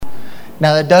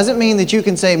Now, that doesn't mean that you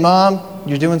can say, Mom,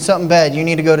 you're doing something bad. You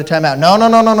need to go to timeout.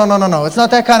 No. It's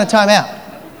not that kind of timeout.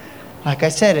 Like I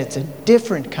said, it's a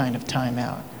different kind of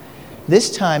timeout.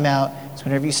 This timeout is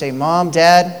whenever you say, Mom,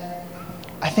 Dad,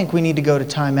 I think we need to go to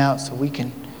timeout so we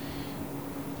can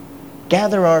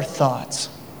gather our thoughts.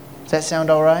 Does that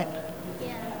sound all right?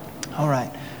 Yeah. All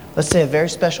right. Let's say a very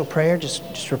special prayer.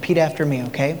 Just repeat after me,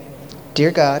 okay?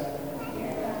 Dear God,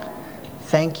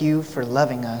 thank you for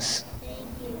loving us.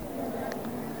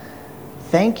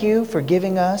 Thank you for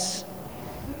giving us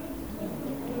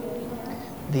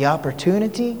the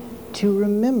opportunity to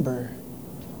remember.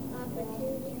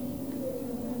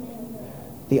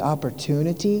 The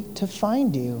opportunity to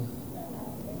find you.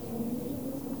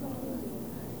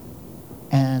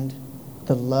 And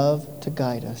the love to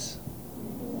guide us.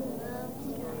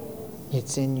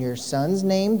 It's in your Son's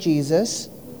name, Jesus.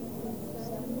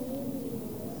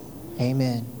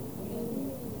 Amen.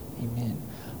 Amen.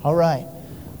 All right.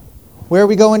 Where are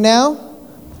we going now?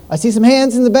 I see some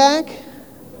hands in the back.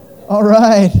 All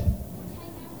right.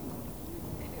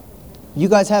 You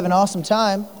guys have an awesome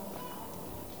time.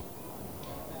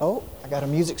 Oh, I got a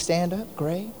music stand up.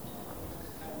 Great.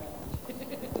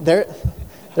 They're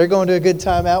going to a good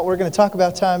timeout. We're going to talk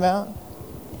about timeout.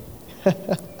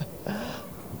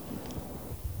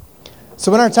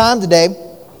 So in our time today,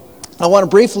 I want to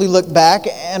briefly look back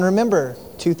and remember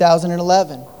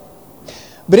 2011.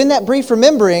 But in that brief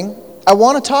remembering, I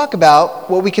want to talk about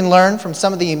what we can learn from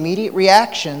some of the immediate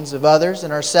reactions of others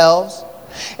and ourselves,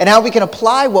 and how we can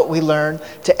apply what we learn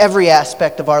to every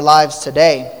aspect of our lives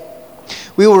today.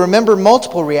 We will remember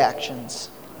multiple reactions,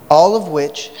 all of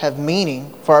which have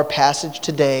meaning for our passage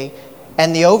today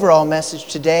and the overall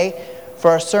message today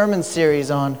for our sermon series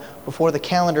on Before the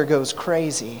Calendar Goes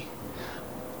Crazy.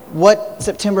 What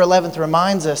September 11th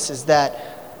reminds us is that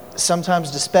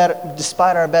sometimes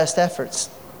despite our best efforts,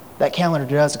 that calendar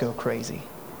does go crazy.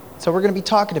 So we're going to be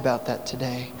talking about that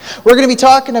today. We're going to be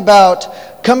talking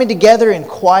about coming together in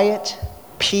quiet,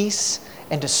 peace,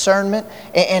 and discernment,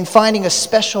 and finding a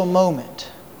special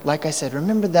moment. Like I said,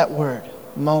 remember that word,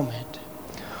 moment.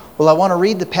 Well, I want to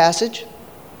read the passage,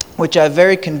 which I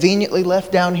very conveniently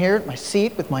left down here at my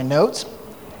seat with my notes.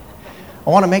 I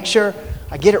want to make sure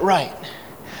I get it right.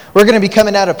 We're going to be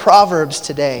coming out of Proverbs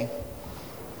today.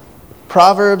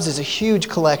 Proverbs is a huge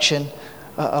collection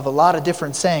of a lot of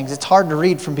different sayings. It's hard to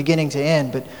read from beginning to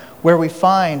end, but where we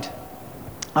find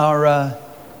our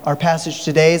passage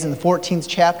today is in the 14th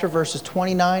chapter, verses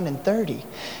 29 and 30.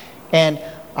 And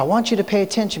I want you to pay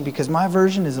attention because my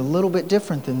version is a little bit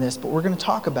different than this, but we're going to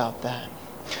talk about that.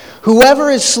 Whoever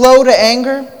is slow to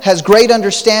anger has great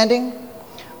understanding,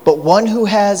 but one who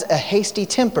has a hasty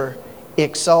temper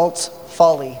exalts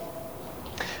folly.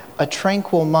 A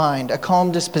tranquil mind, a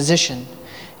calm disposition,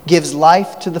 gives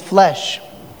life to the flesh,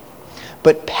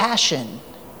 but passion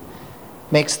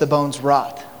makes the bones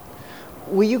rot.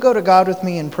 Will you go to God with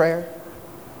me in prayer?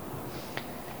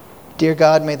 Dear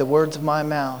God, may the words of my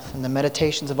mouth and the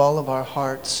meditations of all of our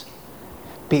hearts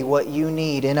be what you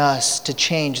need in us to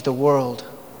change the world.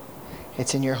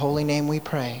 It's in your holy name we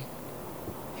pray.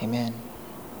 Amen.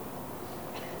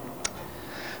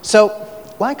 So,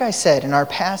 like I said in our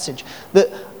passage,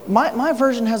 my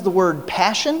version has the word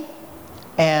passion,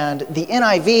 and the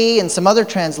NIV and some other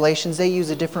translations, they use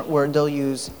a different word. They'll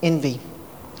use envy.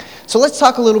 So let's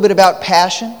talk a little bit about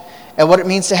passion and what it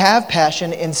means to have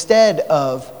passion instead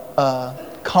of a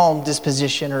calm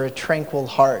disposition or a tranquil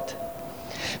heart.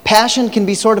 Passion can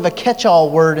be sort of a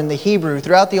catch-all word in the Hebrew.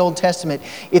 Throughout the Old Testament,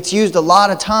 it's used a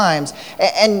lot of times.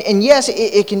 And yes,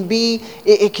 it can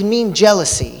mean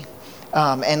jealousy.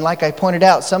 And like I pointed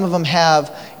out, some of them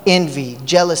have envy,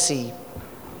 jealousy.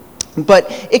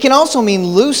 But it can also mean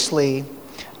loosely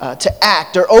to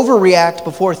act or overreact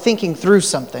before thinking through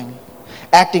something.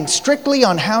 Acting strictly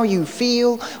on how you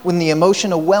feel when the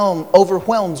emotion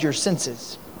overwhelms your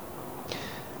senses.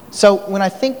 So when I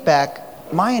think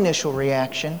back, my initial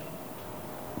reaction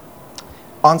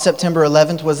on September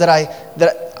 11th was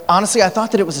that honestly I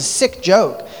thought that it was a sick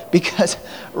joke, because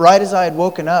right as I had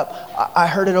woken up, I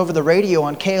heard it over the radio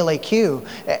on KLAQ,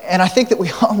 and I think that we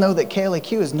all know that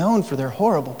KLAQ is known for their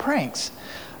horrible pranks.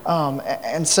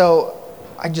 And so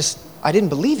I didn't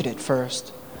believe it at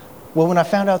first. Well, when I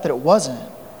found out that it wasn't,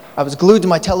 I was glued to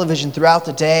my television throughout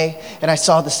the day, and I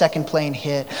saw the second plane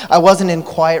hit. I wasn't in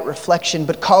quiet reflection,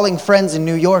 but calling friends in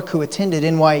New York who attended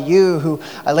NYU, who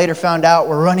I later found out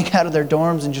were running out of their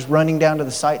dorms and just running down to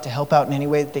the site to help out in any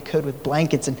way that they could with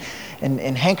blankets and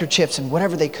handkerchiefs and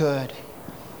whatever they could.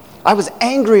 I was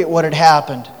angry at what had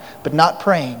happened, but not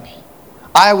praying.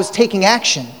 I was taking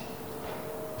action.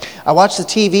 I watched the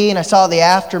TV and I saw the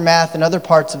aftermath in other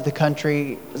parts of the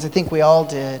country, as I think we all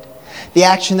did. The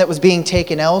action that was being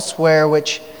taken elsewhere,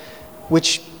 which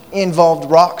involved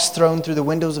rocks thrown through the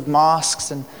windows of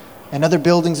mosques and other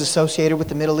buildings associated with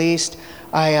the Middle East.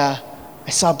 I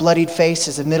saw bloodied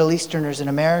faces of Middle Easterners in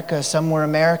America. Some were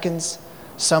Americans,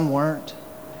 some weren't.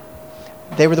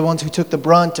 They were the ones who took the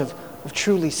brunt of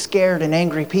truly scared and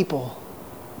angry people.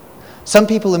 Some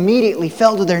people immediately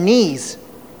fell to their knees.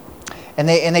 And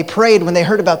they prayed when they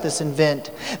heard about this event.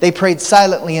 They prayed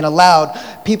silently and aloud.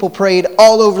 People prayed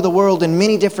all over the world in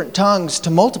many different tongues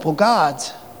to multiple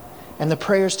gods. And the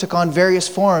prayers took on various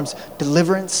forms.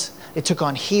 Deliverance. It took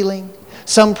on healing.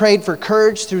 Some prayed for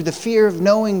courage through the fear of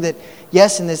knowing that,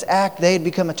 yes, in this act they had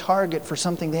become a target for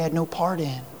something they had no part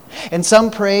in. And some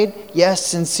prayed, yes,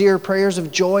 sincere prayers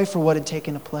of joy for what had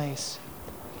taken place.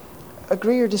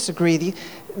 Agree or disagree?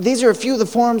 These are a few of the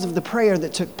forms of the prayer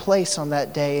that took place on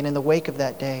that day and in the wake of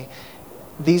that day.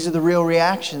 These are the real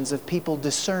reactions of people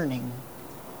discerning.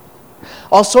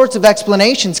 All sorts of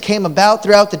explanations came about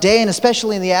throughout the day and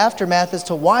especially in the aftermath as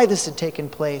to why this had taken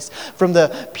place. From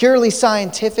the purely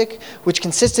scientific, which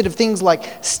consisted of things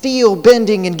like steel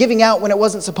bending and giving out when it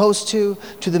wasn't supposed to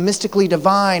the mystically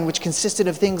divine, which consisted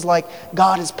of things like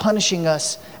God is punishing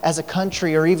us as a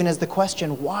country, or even as the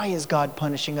question, why is God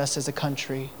punishing us as a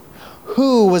country?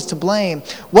 Who was to blame?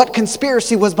 What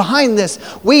conspiracy was behind this?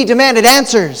 We demanded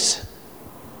answers.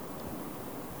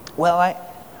 Well,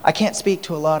 I can't speak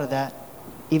to a lot of that,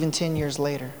 even 10 years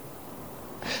later.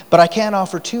 But I can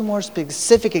offer two more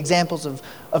specific examples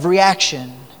of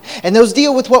reaction. And those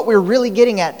deal with what we're really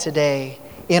getting at today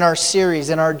in our series,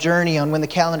 in our journey on When the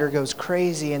Calendar Goes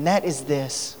Crazy. And that is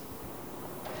this: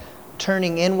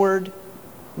 turning inward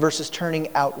versus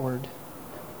turning outward.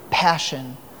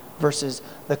 Passion versus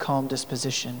the calm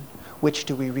disposition. Which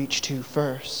do we reach to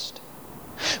first?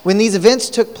 When these events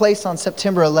took place on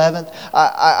September 11th,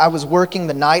 I was working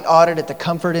the night audit at the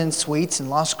Comfort Inn Suites in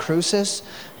Las Cruces.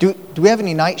 Do we have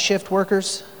any night shift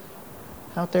workers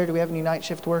out there? Do we have any night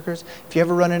shift workers? If you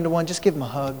ever run into one, just give them a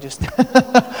hug. Just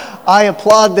I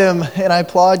applaud them and I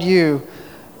applaud you.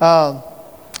 I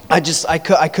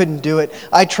couldn't do it.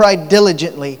 I tried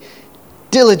diligently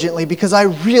because I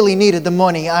really needed the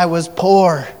money. I was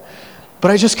poor. But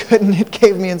I just couldn't. It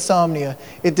gave me insomnia.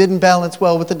 It didn't balance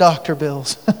well with the doctor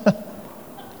bills.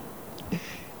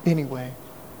 Anyway,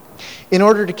 in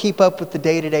order to keep up with the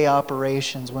day-to-day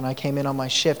operations when I came in on my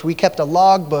shift, we kept a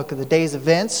logbook of the day's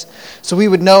events so we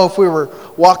would know if we were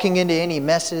walking into any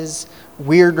messes,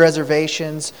 weird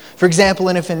reservations. For example,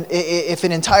 and if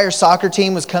an entire soccer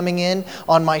team was coming in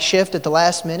on my shift at the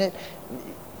last minute,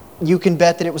 you can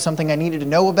bet that it was something I needed to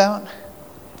know about.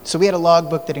 So we had a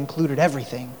logbook that included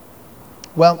everything.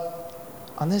 Well,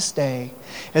 on this day,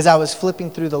 as I was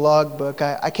flipping through the logbook,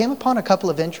 I came upon a couple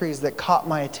of entries that caught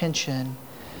my attention,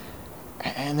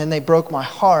 and then they broke my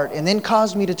heart, and then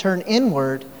caused me to turn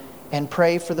inward and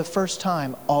pray for the first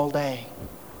time all day.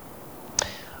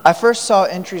 I first saw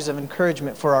entries of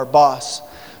encouragement for our boss.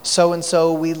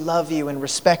 So-and-so, we love you and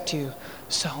respect you.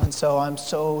 So-and-so, I'm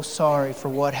so sorry for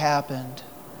what happened.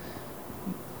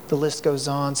 The list goes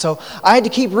on. So I had to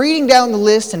keep reading down the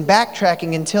list and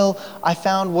backtracking until I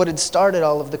found what had started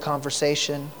all of the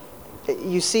conversation.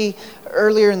 You see,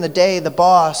 earlier in the day, the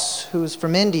boss, who's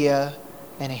from India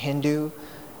and a Hindu,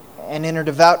 and in her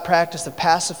devout practice of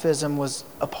pacifism, was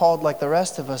appalled like the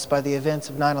rest of us by the events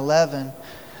of 9/11.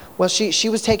 Well, she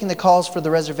was taking the calls for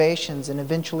the reservations and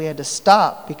eventually had to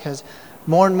stop because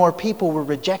more and more people were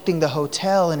rejecting the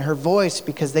hotel and her voice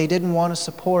because they didn't want to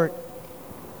support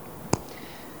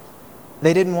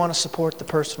the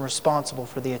person responsible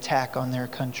for the attack on their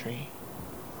country.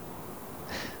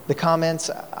 The comments,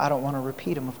 I don't want to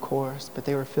repeat them, of course, but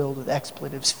they were filled with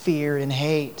expletives, fear, and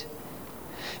hate.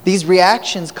 These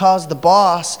reactions caused the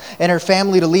boss and her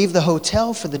family to leave the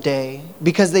hotel for the day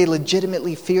because they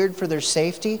legitimately feared for their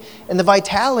safety and the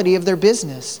vitality of their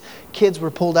business. Kids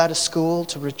were pulled out of school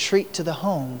to retreat to the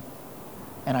home,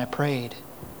 and I prayed.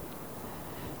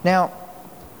 Now,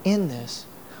 in this,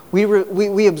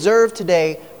 we observe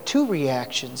today two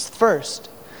reactions. First,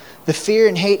 the fear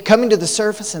and hate coming to the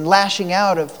surface and lashing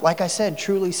out of, like I said,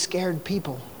 truly scared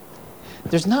people.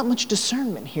 There's not much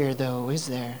discernment here, though, is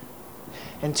there?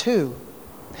 And two,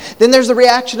 then there's the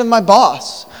reaction of my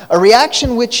boss, a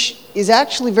reaction which is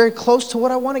actually very close to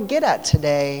what I want to get at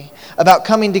today about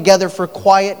coming together for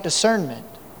quiet discernment.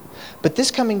 But this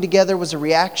coming together was a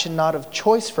reaction not of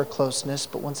choice for closeness,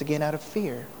 but once again out of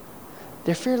fear.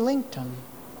 Their fear linked them.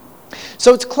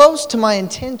 So it's close to my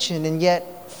intention and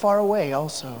yet far away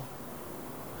also.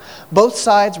 Both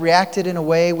sides reacted in a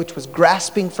way which was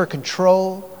grasping for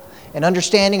control an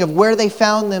understanding of where they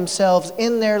found themselves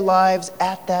in their lives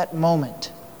at that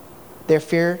moment. Their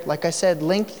fear, like I said,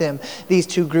 linked them, these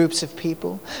two groups of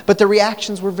people, but the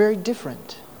reactions were very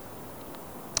different.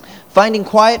 Finding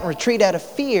quiet and retreat out of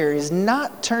fear is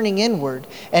not turning inward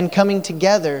and coming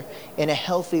together in a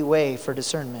healthy way for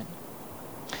discernment.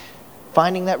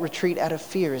 Finding that retreat out of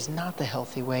fear is not the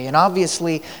healthy way. And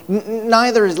obviously,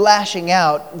 neither is lashing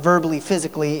out verbally,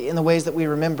 physically, in the ways that we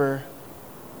remember.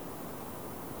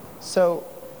 So,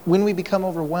 when we become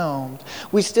overwhelmed,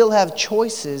 we still have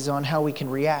choices on how we can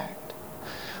react.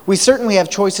 We certainly have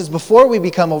choices before we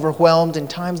become overwhelmed, in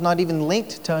times not even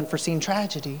linked to unforeseen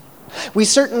tragedy. We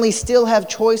certainly still have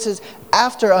choices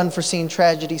after unforeseen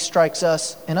tragedy strikes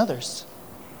us and others.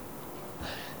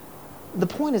 The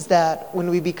point is that when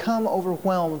we become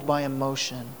overwhelmed by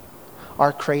emotion,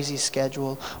 our crazy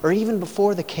schedule, or even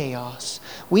before the chaos,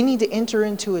 we need to enter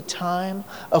into a time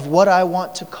of what I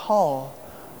want to call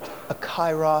a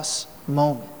kairos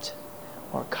moment,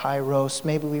 or kairos.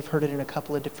 Maybe we've heard it in a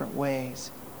couple of different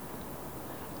ways.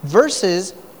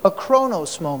 Versus a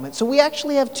chronos moment. So we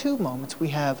actually have two moments. We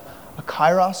have a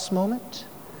kairos moment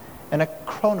and a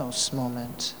chronos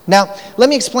moment. Now, let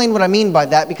me explain what I mean by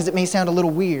that, because it may sound a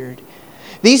little weird.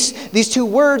 These two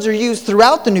words are used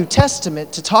throughout the New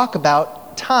Testament to talk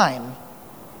about time.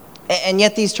 And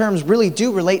yet these terms really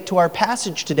do relate to our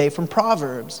passage today from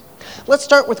Proverbs. Let's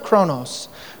start with chronos.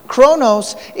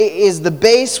 Chronos is the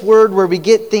base word where we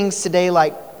get things today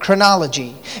like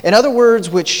chronology. In other words,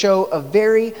 which show a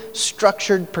very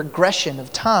structured progression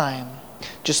of time.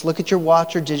 Just look at your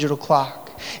watch or digital clock.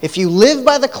 If you live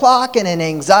by the clock and an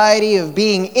anxiety of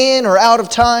being in or out of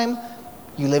time,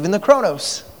 you live in the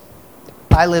chronos.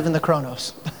 I live in the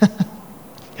chronos.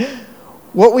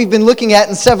 What we've been looking at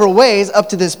in several ways up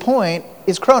to this point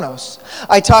is chronos.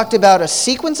 I talked about a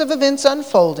sequence of events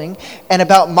unfolding and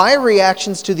about my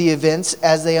reactions to the events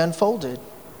as they unfolded.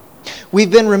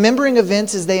 We've been remembering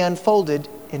events as they unfolded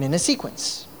and in a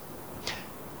sequence.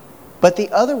 But the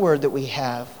other word that we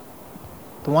have,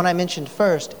 the one I mentioned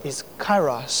first, is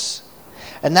kairos.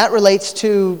 And that relates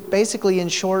to, basically in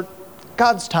short,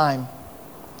 God's time.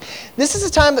 This is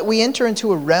a time that we enter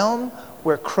into a realm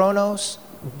where chronos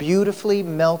beautifully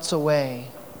melts away.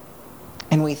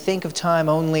 And we think of time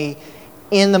only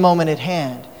in the moment at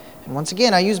hand. And once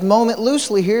again, I use moment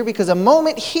loosely here because a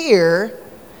moment here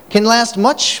can last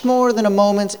much more than a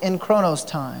moment in chronos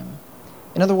time.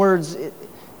 In other words,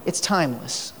 it's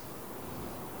timeless.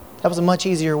 That was a much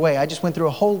easier way. I just went through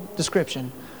a whole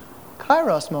description.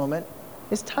 Kairos moment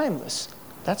is timeless.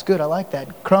 That's good. I like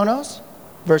that. Chronos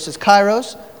versus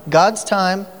kairos, God's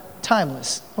time,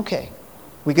 timeless. Okay.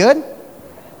 We good?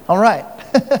 All right.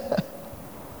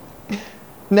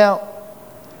 Now,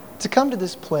 to come to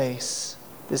this place,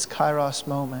 this kairos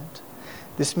moment,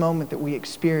 this moment that we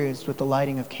experienced with the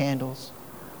lighting of candles,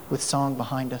 with song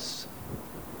behind us,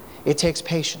 it takes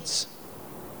patience.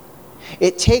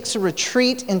 It takes a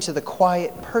retreat into the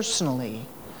quiet personally,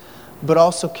 but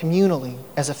also communally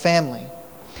as a family.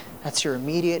 That's your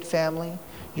immediate family,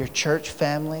 your church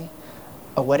family.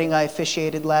 A wedding I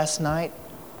officiated last night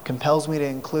compels me to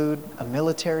include a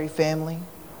military family,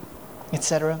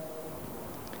 etc.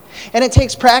 And it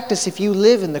takes practice if you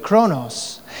live in the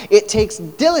chronos. It takes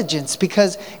diligence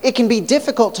because it can be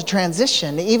difficult to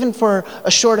transition, even for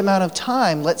a short amount of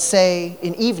time, let's say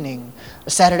an evening, a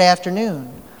Saturday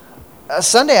afternoon, a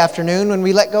Sunday afternoon when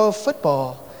we let go of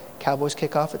football. Cowboys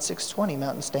kick off at 6:20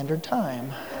 Mountain Standard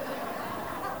Time.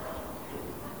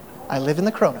 I live in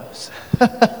the chronos.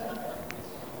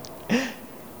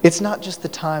 It's not just the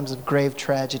times of grave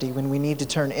tragedy when we need to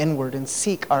turn inward and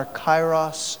seek our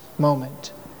kairos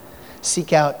moment.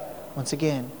 Seek out, once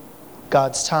again,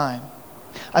 God's time.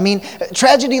 I mean,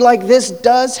 tragedy like this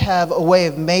does have a way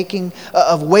of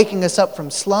waking us up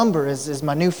from slumber, as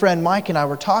my new friend Mike and I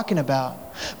were talking about.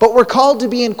 But we're called to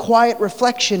be in quiet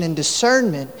reflection and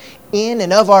discernment in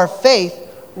and of our faith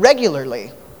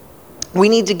regularly. We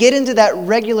need to get into that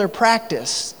regular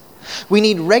practice. We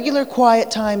need regular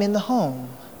quiet time in the home,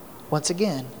 once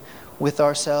again, with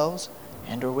ourselves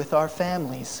and or with our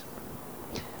families.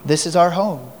 This is our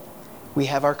home. We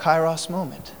have our kairos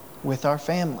moment with our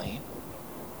family.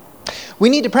 We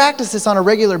need to practice this on a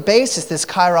regular basis, this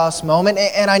kairos moment,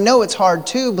 and I know it's hard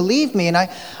too, believe me, and I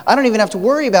don't even have to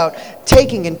worry about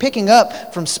taking and picking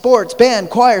up from sports, band,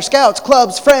 choir, scouts,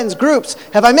 clubs, friends, groups.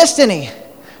 Have I missed any?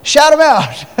 Shout them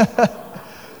out.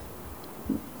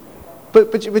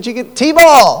 But you get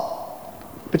T-ball.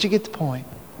 But you get the point.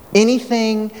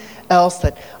 Anything else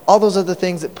all those other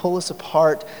things that pull us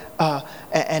apart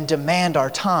and demand our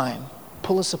time,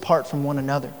 pull us apart from one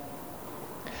another.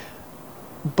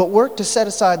 But work to set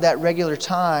aside that regular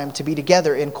time to be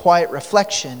together in quiet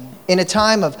reflection, in a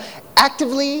time of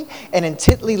actively and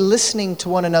intently listening to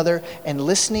one another and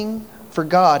listening for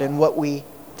God in what we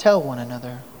tell one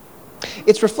another.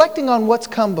 It's reflecting on what's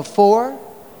come before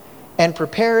and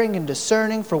preparing and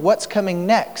discerning for what's coming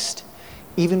next,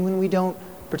 even when we don't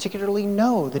particularly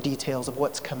know the details of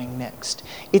what's coming next.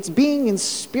 It's being in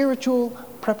spiritual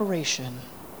preparation.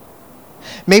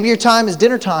 Maybe your time is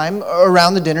dinner time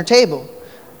around the dinner table.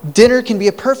 Dinner can be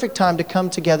a perfect time to come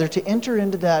together to enter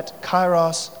into that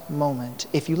kairos moment,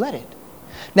 if you let it.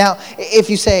 Now, if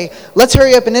you say, let's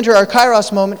hurry up and enter our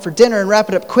kairos moment for dinner and wrap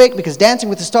it up quick because Dancing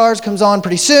with the Stars comes on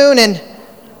pretty soon, and,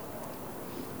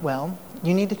 well,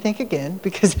 you need to think again,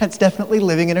 because that's definitely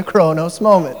living in a chronos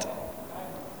moment.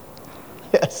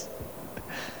 Yes.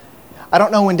 I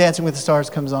don't know when Dancing with the Stars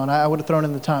comes on. I would have thrown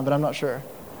in the time, but I'm not sure.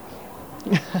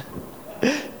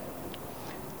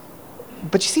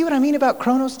 But you see what I mean about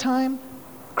chronos time?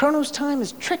 Chronos time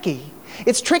is tricky.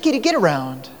 It's tricky to get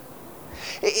around.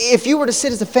 If you were to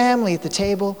sit as a family at the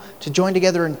table to join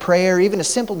together in prayer, even a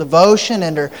simple devotion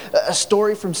and or a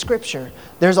story from Scripture,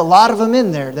 there's a lot of them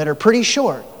in there that are pretty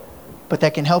short, but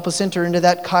that can help us enter into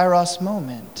that kairos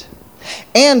moment.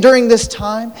 And during this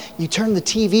time, you turn the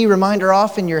TV reminder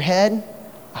off in your head.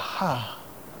 Aha!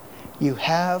 You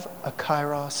have a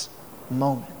kairos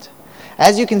moment.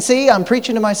 As you can see, I'm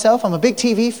preaching to myself. I'm a big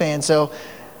TV fan, so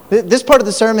this part of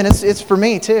the sermon, it's for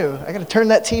me too. I got to turn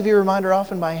that TV reminder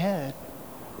off in my head.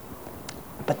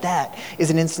 But that is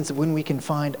an instance of when we can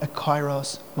find a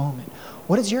kairos moment.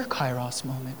 What is your kairos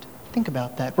moment? Think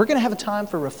about that. We're going to have a time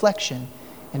for reflection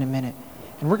in a minute,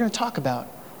 and we're going to talk about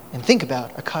and think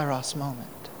about a kairos moment.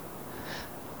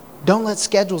 Don't let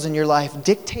schedules in your life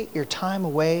dictate your time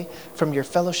away from your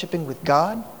fellowshipping with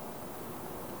God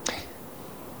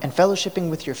and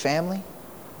fellowshipping with your family,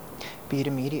 be it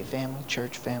immediate family,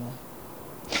 church family.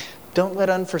 Don't let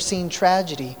unforeseen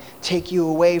tragedy take you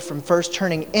away from first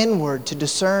turning inward to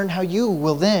discern how you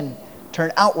will then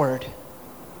turn outward.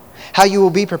 How you will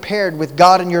be prepared with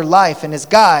God in your life and His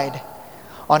guide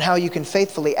on how you can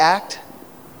faithfully act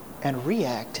and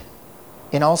react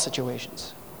in all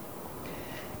situations.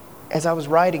 As I was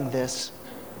writing this,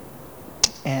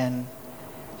 and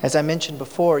as I mentioned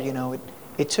before,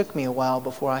 it took me a while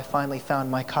before I finally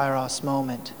found my kairos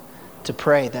moment to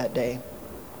pray that day.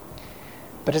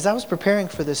 But as I was preparing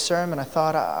for this sermon, I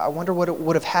thought, I wonder what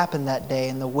would have happened that day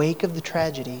in the wake of the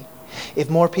tragedy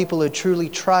if more people had truly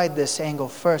tried this angle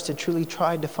first, had truly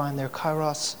tried to find their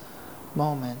kairos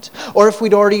moment. Or if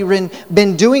we'd already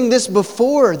been doing this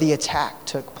before the attack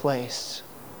took place.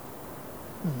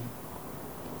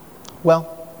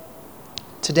 Well,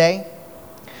 today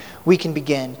we can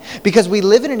begin. Because we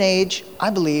live in an age,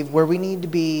 I believe, where we need to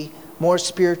be more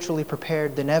spiritually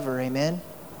prepared than ever. Amen?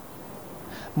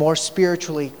 More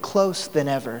spiritually close than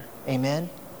ever. Amen?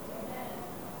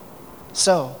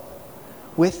 So,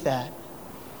 with that,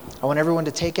 I want everyone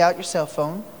to take out your cell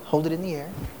phone, hold it in the air.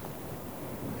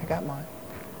 I got mine.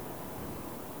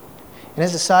 And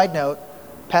as a side note,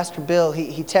 Pastor Bill,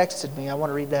 he texted me. I want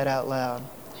to read that out loud.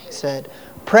 He said,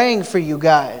 praying for you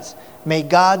guys. May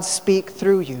God speak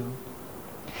through you.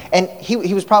 And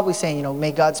he was probably saying,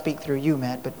 may God speak through you,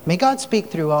 Matt, but may God speak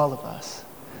through all of us.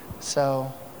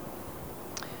 So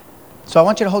I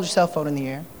want you to hold your cell phone in the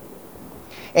air.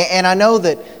 And I know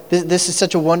that this is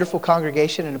such a wonderful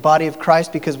congregation and a body of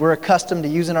Christ because we're accustomed to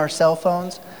using our cell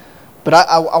phones. But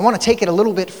I want to take it a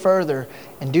little bit further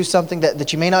and do something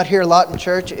that you may not hear a lot in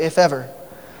church, if ever.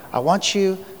 I want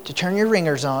you to turn your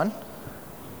ringers on.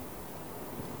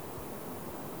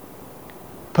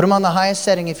 Put them on the highest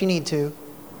setting if you need to.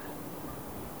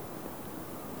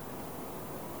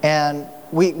 And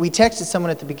we texted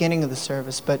someone at the beginning of the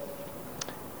service, but,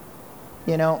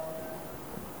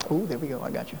 there we go, I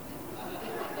got you.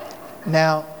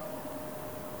 Now,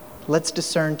 let's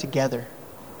discern together.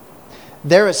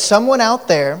 There is someone out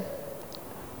there,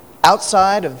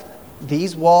 outside of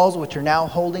these walls which are now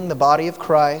holding the body of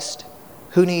Christ,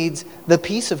 who needs the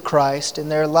peace of Christ in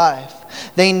their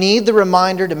life. They need the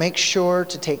reminder to make sure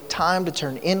to take time to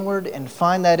turn inward and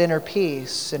find that inner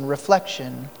peace and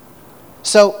reflection.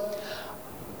 So,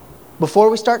 before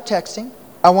we start texting,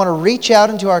 I want to reach out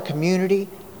into our community,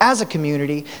 as a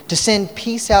community, to send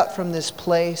peace out from this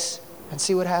place and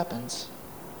see what happens.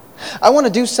 I want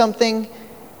to do something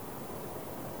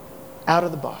out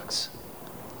of the box.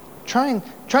 Try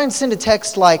and send a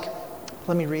text like,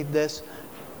 let me read this.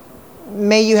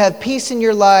 May you have peace in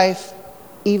your life,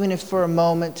 even if for a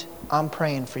moment I'm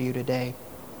praying for you today.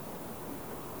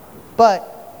 But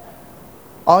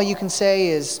all you can say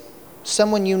is,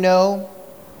 someone you know,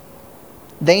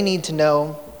 they need to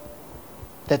know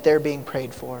that they're being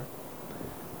prayed for.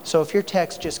 So if your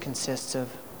text just consists of,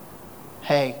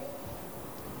 hey,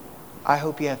 I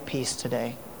hope you have peace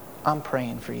today, I'm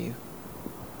praying for you.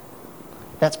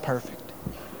 That's perfect.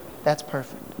 That's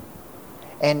perfect.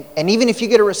 And even if you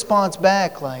get a response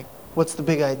back like, what's the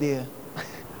big idea?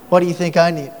 What do you think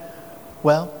I need?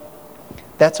 Well,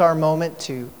 that's our moment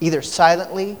to either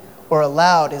silently or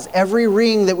aloud, as every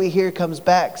ring that we hear comes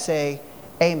back, say,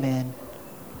 amen.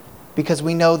 Because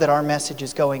we know that our message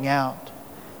is going out.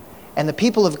 And the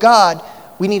people of God,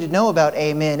 we need to know about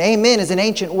amen. Amen is an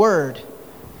ancient word.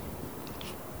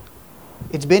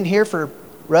 It's been here for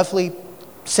roughly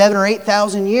 7,000 or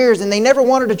 8,000 years, and they never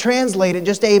wanted to translate it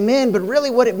just amen, but really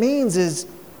what it means is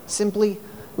simply,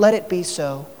 let it be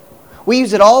so. We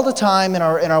use it all the time in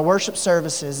our worship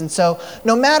services, and so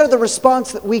no matter the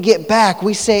response that we get back,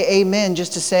 we say amen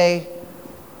just to say,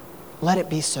 let it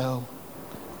be so.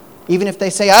 Even if they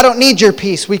say, I don't need your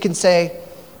peace, we can say,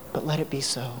 but let it be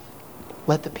so.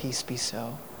 Let the peace be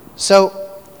so.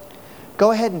 So,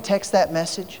 go ahead and text that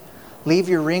message. Leave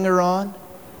your ringer on.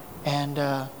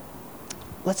 And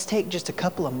let's take just a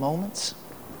couple of moments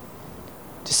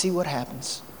to see what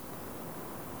happens.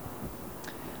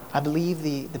 I believe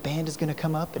the band is going to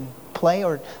come up and play,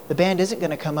 or the band isn't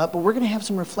going to come up, but we're going to have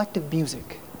some reflective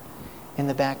music in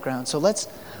the background. So let's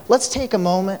take a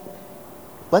moment.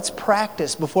 Let's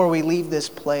practice before we leave this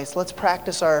place. Let's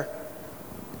practice our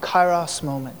Kairos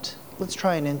moment. Let's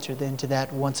try and enter into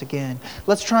that once again.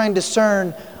 Let's try and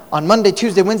discern on Monday,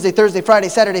 Tuesday, Wednesday, Thursday, Friday,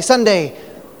 Saturday, Sunday,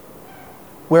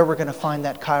 where we're going to find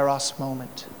that Kairos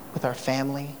moment with our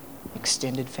family,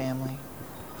 extended family,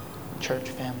 church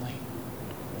family.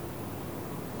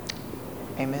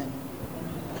 Amen.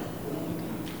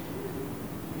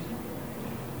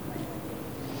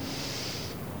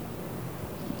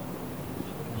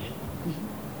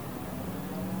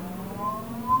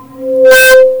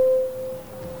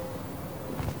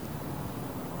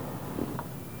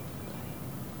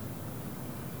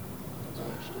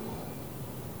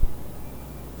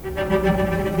 Every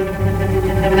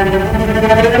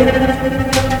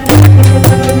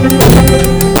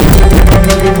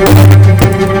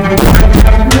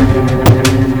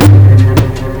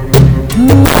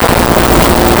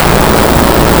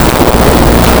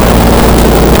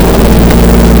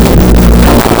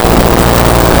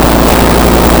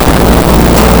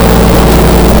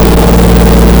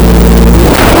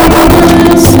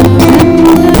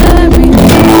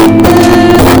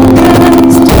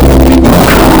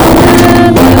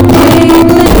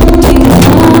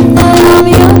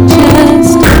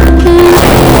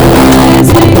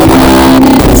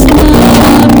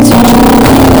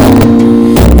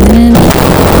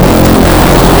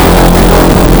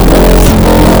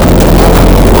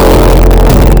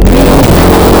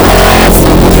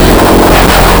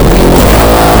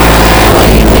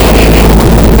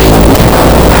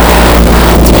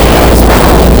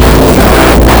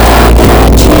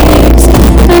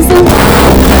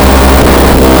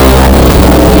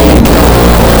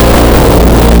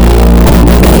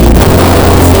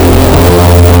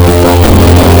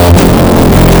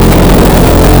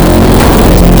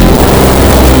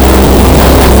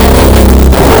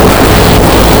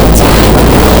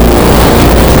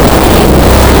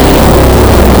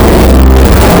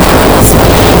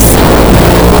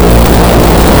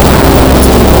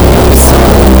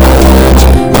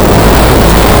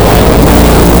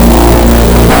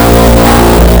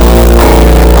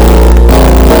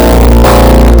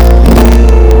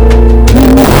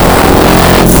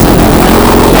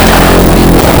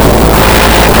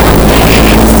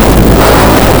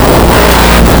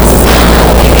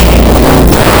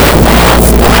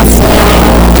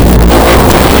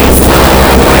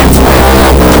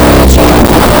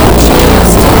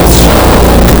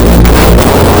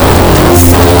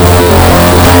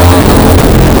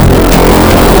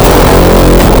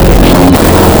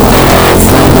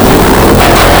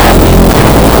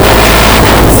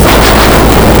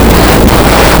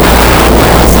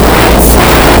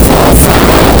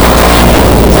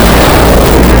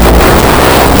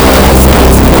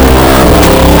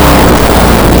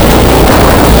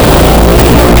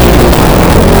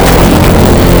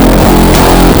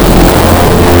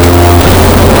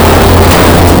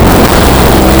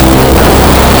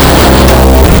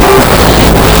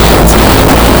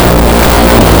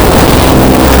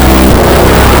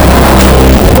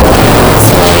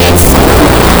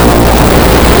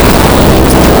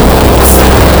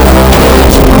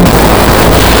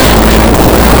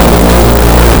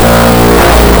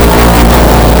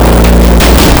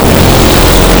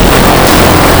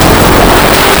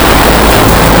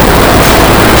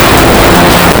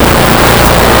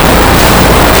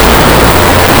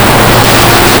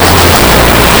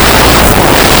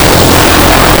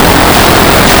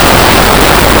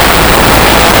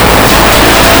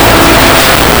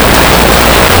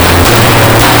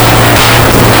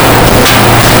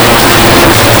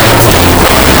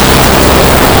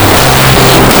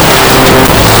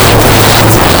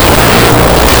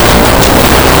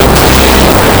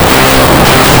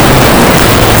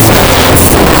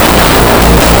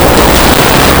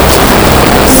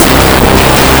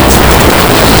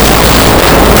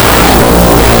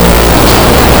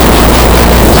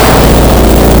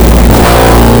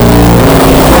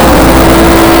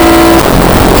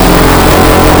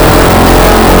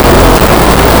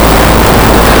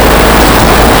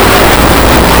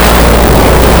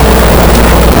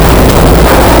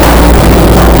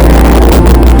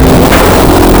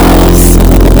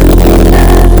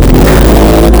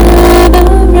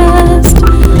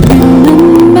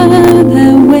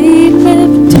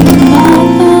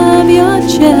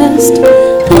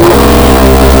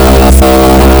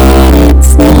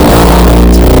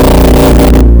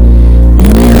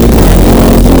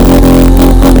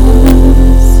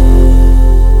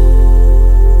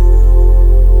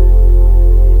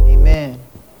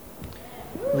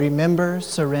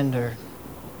surrender.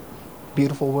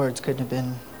 Beautiful words couldn't have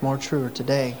been more truer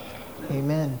today.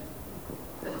 Amen.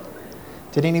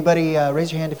 Did anybody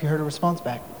raise your hand if you heard a response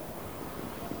back?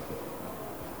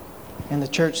 And the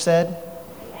church said?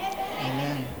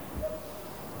 Amen.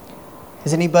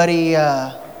 Is anybody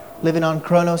living on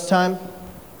Chronos time?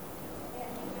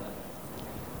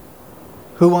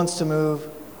 Who wants to move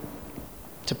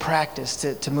to practice,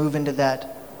 to move into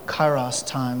that Kairos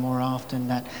time more often,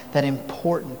 that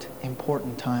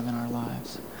important time in our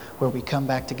lives, where we come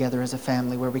back together as a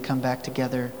family, where we come back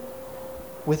together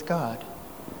with God?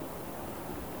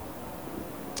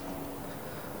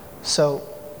 So,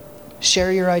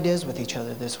 share your ideas with each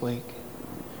other this week.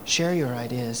 Share your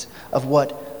ideas of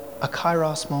what a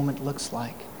Kairos moment looks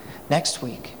like. Next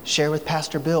week, share with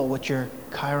Pastor Bill what your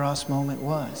Kairos moment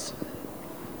was.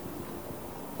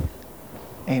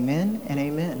 Amen and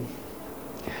amen.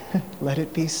 Let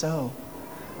it be so.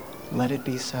 Let it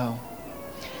be so.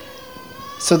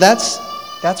 So that's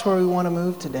where we want to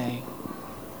move today,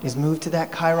 is move to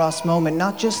that Kairos moment,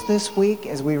 not just this week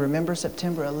as we remember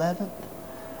September 11th,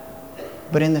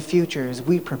 but in the future as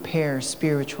we prepare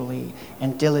spiritually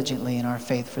and diligently in our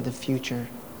faith for the future.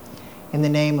 In the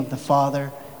name of the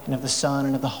Father, and of the Son,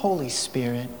 and of the Holy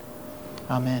Spirit.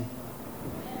 Amen.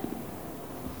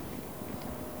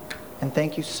 And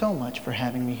thank you so much for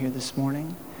having me here this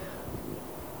morning.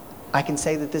 I can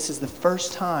say that this is the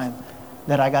first time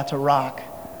that I got to rock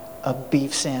a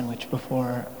beef sandwich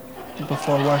before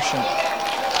worship.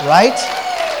 Right?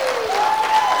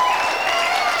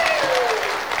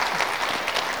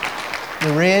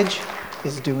 The Ridge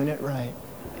is doing it right.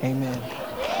 Amen.